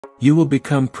You will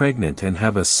become pregnant and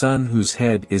have a son whose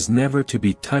head is never to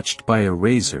be touched by a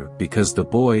razor, because the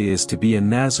boy is to be a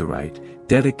Nazirite,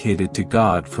 dedicated to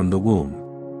God from the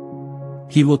womb.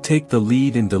 He will take the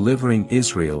lead in delivering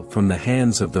Israel from the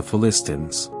hands of the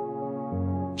Philistines.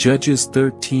 Judges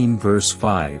 13 verse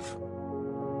 5.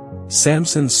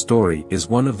 Samson's story is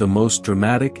one of the most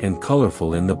dramatic and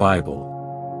colorful in the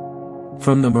Bible.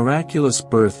 From the miraculous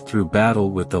birth through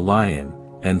battle with the lion,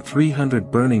 and 300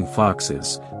 burning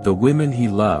foxes, the women he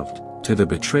loved, to the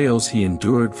betrayals he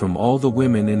endured from all the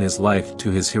women in his life, to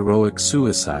his heroic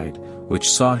suicide, which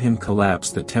saw him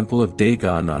collapse the temple of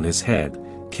Dagon on his head,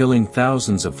 killing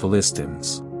thousands of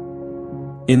Philistines.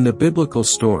 In the biblical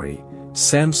story,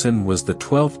 Samson was the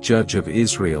 12th judge of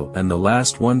Israel and the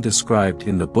last one described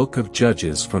in the book of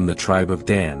Judges from the tribe of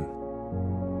Dan.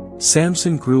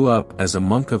 Samson grew up as a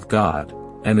monk of God,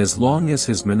 and as long as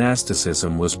his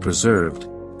monasticism was preserved,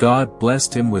 God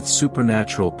blessed him with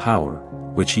supernatural power,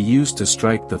 which he used to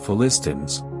strike the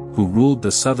Philistines, who ruled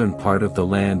the southern part of the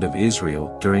land of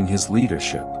Israel during his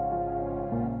leadership.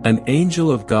 An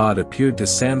angel of God appeared to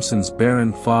Samson's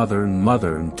barren father and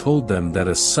mother and told them that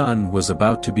a son was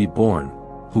about to be born,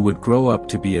 who would grow up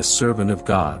to be a servant of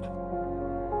God.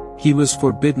 He was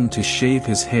forbidden to shave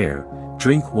his hair,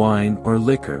 drink wine or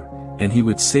liquor, and he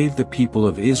would save the people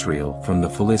of Israel from the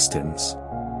Philistines.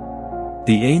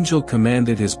 The angel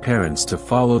commanded his parents to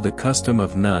follow the custom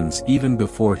of nuns even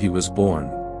before he was born.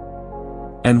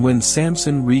 And when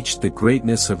Samson reached the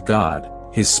greatness of God,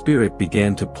 his spirit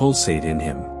began to pulsate in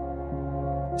him.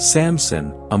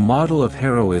 Samson, a model of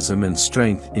heroism and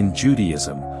strength in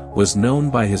Judaism, was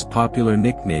known by his popular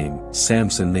nickname,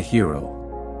 Samson the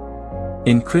Hero.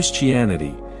 In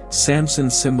Christianity, Samson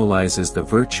symbolizes the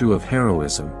virtue of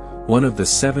heroism, one of the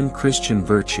 7 Christian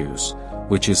virtues,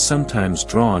 which is sometimes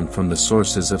drawn from the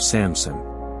sources of Samson.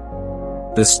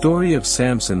 The story of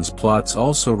Samson's plots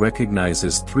also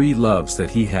recognizes 3 loves that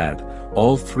he had,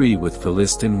 all 3 with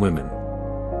Philistine women.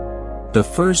 The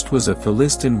first was a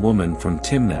Philistine woman from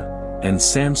Timnah, and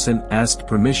Samson asked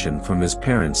permission from his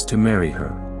parents to marry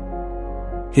her.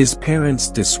 His parents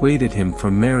dissuaded him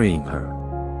from marrying her.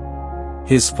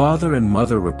 His father and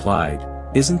mother replied,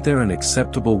 "Isn't there an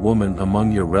acceptable woman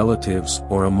among your relatives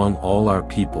or among all our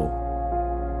people?"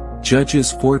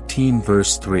 Judges 14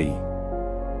 verse 3.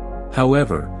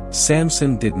 However,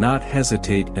 Samson did not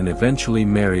hesitate and eventually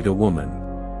married a woman.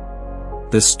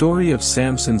 The story of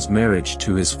Samson's marriage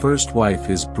to his first wife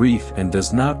is brief and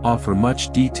does not offer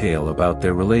much detail about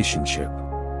their relationship.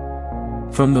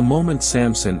 From the moment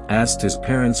Samson asked his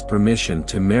parents' permission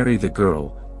to marry the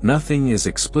girl, nothing is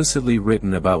explicitly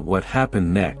written about what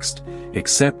happened next,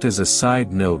 except as a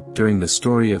side note during the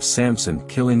story of Samson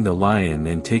killing the lion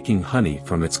and taking honey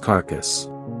from its carcass.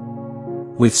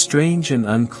 With strange and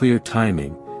unclear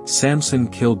timing, Samson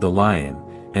killed the lion,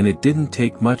 and it didn't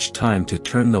take much time to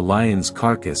turn the lion's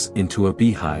carcass into a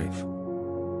beehive.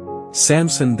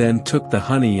 Samson then took the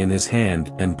honey in his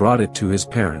hand and brought it to his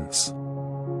parents.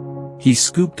 He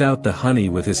scooped out the honey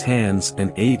with his hands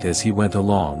and ate as he went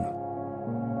along.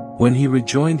 When he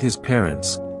rejoined his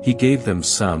parents, he gave them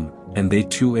some, and they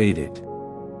too ate it.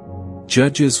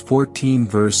 Judges 14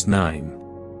 verse 9.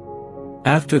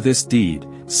 After this deed,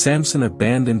 Samson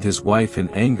abandoned his wife in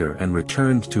anger and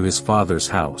returned to his father's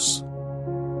house.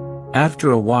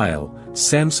 After a while,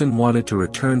 Samson wanted to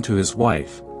return to his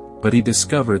wife, but he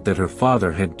discovered that her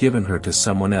father had given her to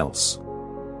someone else.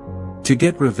 To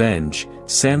get revenge,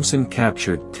 Samson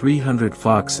captured 300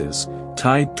 foxes,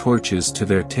 tied torches to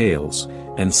their tails,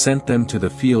 and sent them to the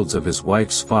fields of his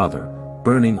wife's father,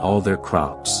 burning all their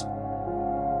crops.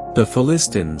 The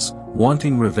Philistines,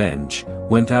 wanting revenge,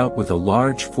 went out with a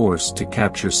large force to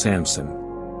capture Samson.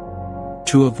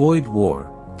 To avoid war,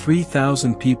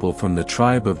 3,000 people from the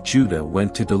tribe of Judah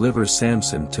went to deliver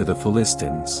Samson to the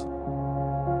Philistines.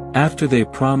 After they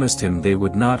promised him they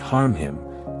would not harm him,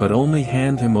 but only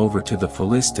hand him over to the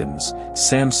Philistines,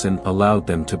 Samson allowed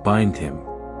them to bind him.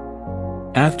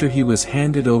 After he was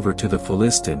handed over to the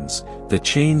Philistines, the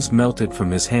chains melted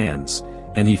from his hands,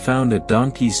 and he found a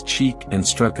donkey's cheek and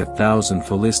struck 1,000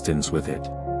 Philistines with it.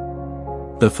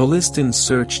 The Philistines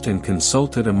searched and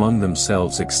consulted among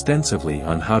themselves extensively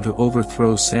on how to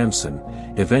overthrow Samson,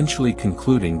 eventually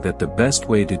concluding that the best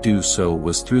way to do so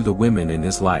was through the women in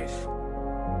his life.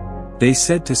 They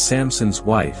said to Samson's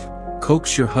wife,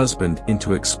 "Coax your husband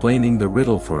into explaining the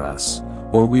riddle for us,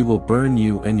 or we will burn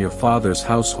you and your father's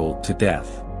household to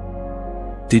death.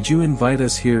 Did you invite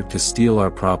us here to steal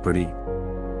our property?"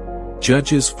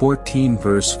 Judges 14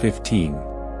 verse 15.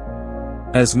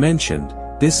 As mentioned,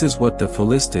 this is what the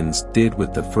Philistines did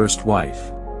with the first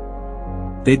wife.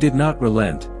 They did not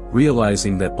relent,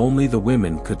 realizing that only the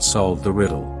women could solve the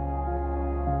riddle.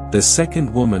 The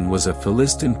second woman was a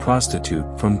Philistine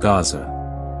prostitute from Gaza.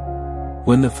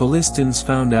 When the Philistines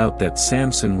found out that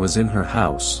Samson was in her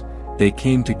house, they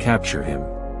came to capture him.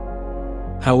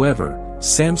 However,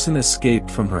 Samson escaped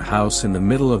from her house in the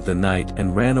middle of the night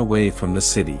and ran away from the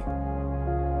city.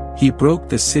 He broke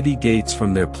the city gates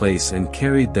from their place and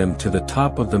carried them to the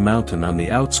top of the mountain on the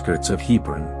outskirts of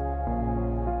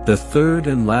Hebron. The third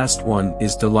and last one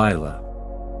is Delilah.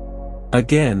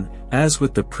 Again, as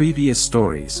with the previous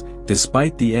stories,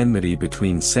 despite the enmity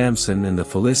between Samson and the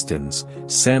Philistines,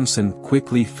 Samson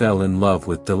quickly fell in love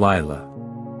with Delilah.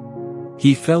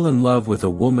 He fell in love with a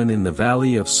woman in the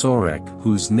valley of Sorek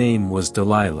whose name was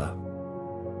Delilah.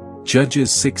 Judges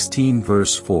 16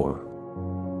 verse 4.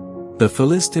 The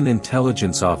Philistine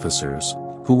intelligence officers,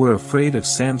 who were afraid of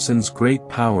Samson's great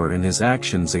power and his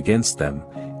actions against them,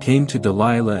 came to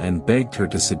Delilah and begged her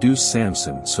to seduce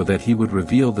Samson so that he would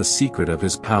reveal the secret of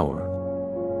his power.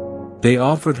 They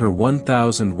offered her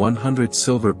 1,100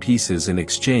 silver pieces in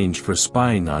exchange for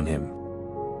spying on him.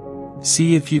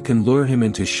 See if you can lure him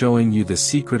into showing you the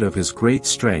secret of his great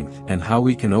strength and how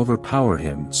we can overpower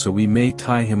him so we may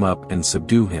tie him up and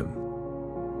subdue him.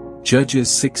 Judges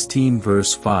 16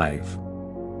 verse 5.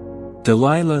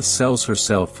 Delilah sells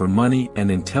herself for money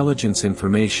and intelligence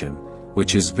information,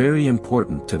 which is very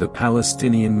important to the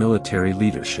Palestinian military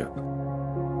leadership.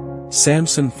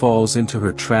 Samson falls into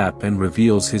her trap and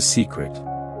reveals his secret.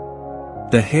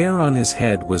 The hair on his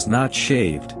head was not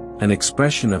shaved, an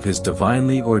expression of his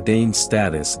divinely ordained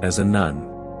status as a nun.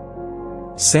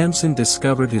 Samson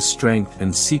discovered his strength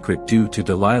and secret due to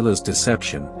Delilah's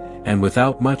deception, and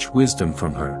without much wisdom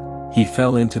from her, he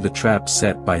fell into the trap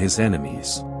set by his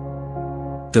enemies.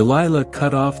 Delilah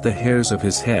cut off the hairs of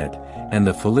his head, and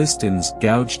the Philistines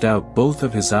gouged out both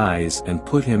of his eyes and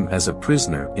put him as a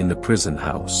prisoner in the prison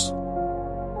house.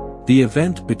 The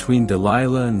event between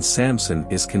Delilah and Samson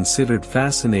is considered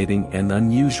fascinating and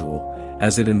unusual,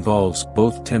 as it involves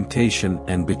both temptation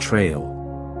and betrayal.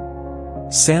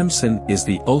 Samson is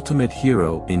the ultimate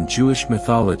hero in Jewish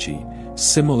mythology,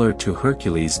 similar to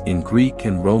Hercules in Greek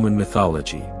and Roman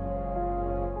mythology.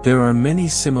 There are many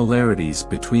similarities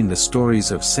between the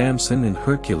stories of Samson and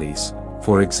Hercules,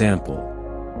 for example.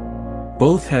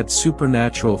 Both had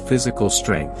supernatural physical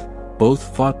strength,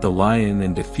 both fought the lion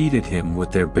and defeated him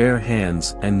with their bare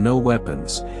hands and no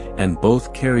weapons, and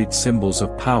both carried symbols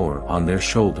of power on their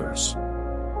shoulders.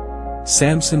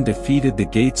 Samson defeated the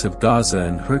gates of Gaza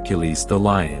and Hercules the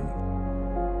lion.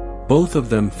 Both of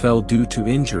them fell due to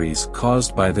injuries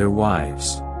caused by their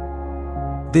wives.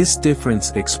 This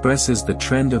difference expresses the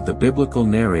trend of the biblical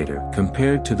narrator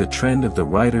compared to the trend of the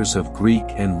writers of Greek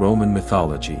and Roman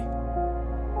mythology.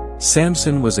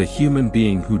 Samson was a human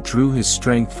being who drew his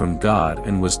strength from God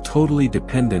and was totally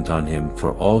dependent on him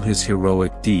for all his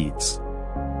heroic deeds.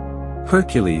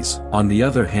 Hercules, on the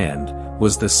other hand,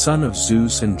 was the son of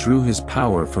Zeus and drew his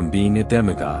power from being a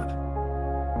demigod.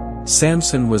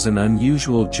 Samson was an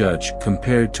unusual judge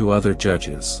compared to other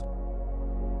judges.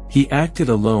 He acted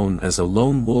alone as a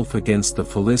lone wolf against the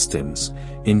Philistines,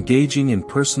 engaging in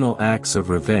personal acts of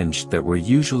revenge that were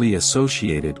usually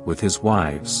associated with his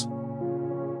wives.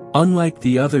 Unlike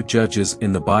the other judges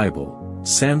in the Bible,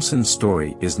 Samson's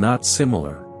story is not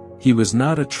similar. He was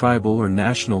not a tribal or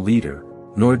national leader,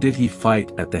 nor did he fight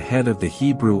at the head of the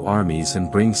Hebrew armies and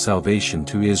bring salvation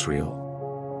to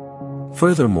Israel.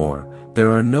 Furthermore,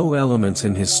 there are no elements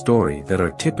in his story that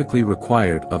are typically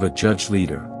required of a judge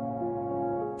leader.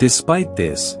 Despite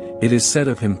this, it is said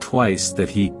of him twice that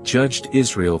he judged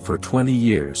Israel for 20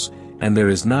 years, and there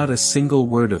is not a single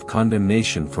word of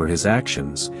condemnation for his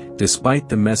actions, despite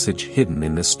the message hidden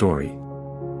in the story.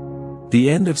 The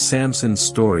end of Samson's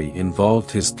story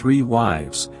involved his 3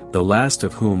 wives, the last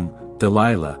of whom,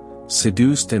 Delilah,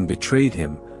 seduced and betrayed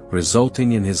him,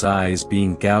 resulting in his eyes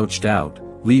being gouged out,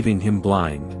 leaving him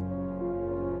blind.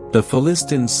 The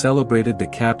Philistines celebrated the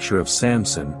capture of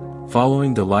Samson,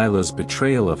 following Delilah's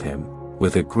betrayal of him,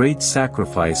 with a great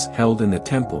sacrifice held in the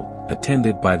temple,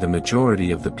 attended by the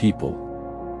majority of the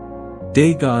people.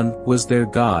 Dagon was their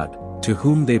god, to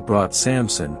whom they brought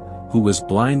Samson, who was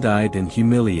blind-eyed and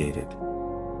humiliated.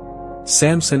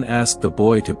 Samson asked the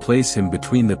boy to place him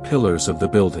between the pillars of the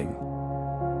building.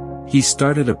 He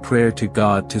started a prayer to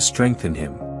God to strengthen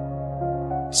him.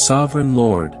 "Sovereign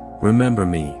Lord, remember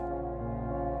me.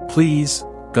 Please,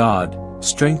 God,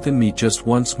 strengthen me just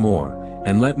once more,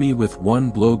 and let me with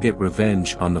one blow get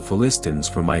revenge on the Philistines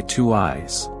for my 2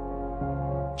 eyes."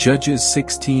 Judges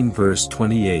 16 verse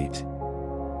 28.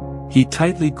 He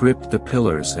tightly gripped the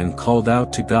pillars and called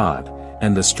out to God,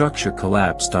 and the structure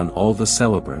collapsed on all the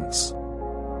celebrants.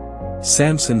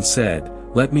 Samson said,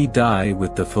 "Let me die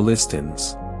with the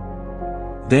Philistines."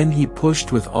 Then he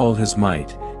pushed with all his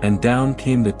might, and down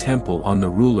came the temple on the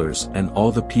rulers and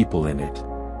all the people in it.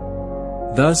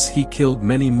 Thus he killed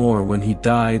many more when he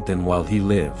died than while he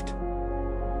lived.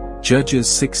 Judges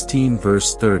 16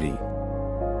 verse 30.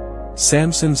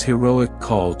 Samson's heroic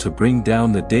call to bring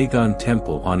down the Dagon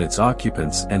temple on its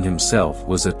occupants and himself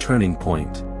was a turning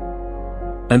point.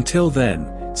 Until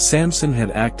then, Samson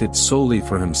had acted solely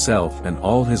for himself, and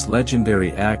all his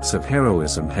legendary acts of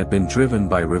heroism had been driven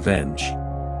by revenge.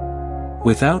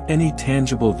 Without any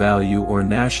tangible value or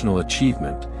national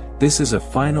achievement, this is a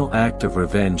final act of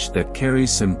revenge that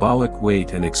carries symbolic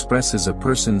weight and expresses a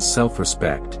person's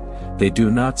self-respect. They do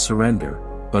not surrender,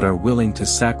 but are willing to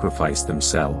sacrifice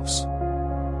themselves.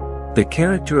 The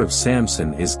character of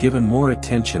Samson is given more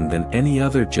attention than any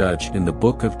other judge in the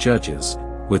book of Judges,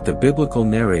 with the biblical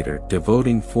narrator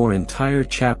devoting 4 entire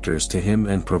chapters to him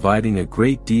and providing a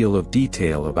great deal of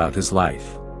detail about his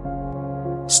life.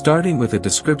 Starting with a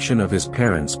description of his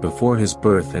parents before his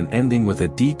birth and ending with a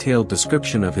detailed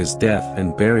description of his death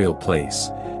and burial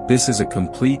place, this is a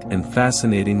complete and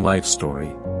fascinating life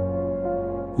story.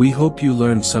 We hope you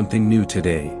learned something new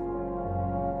today.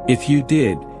 If you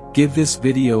did, give this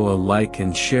video a like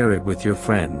and share it with your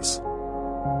friends.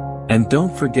 And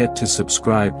don't forget to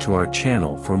subscribe to our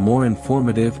channel for more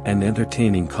informative and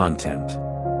entertaining content.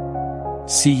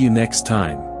 See you next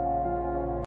time.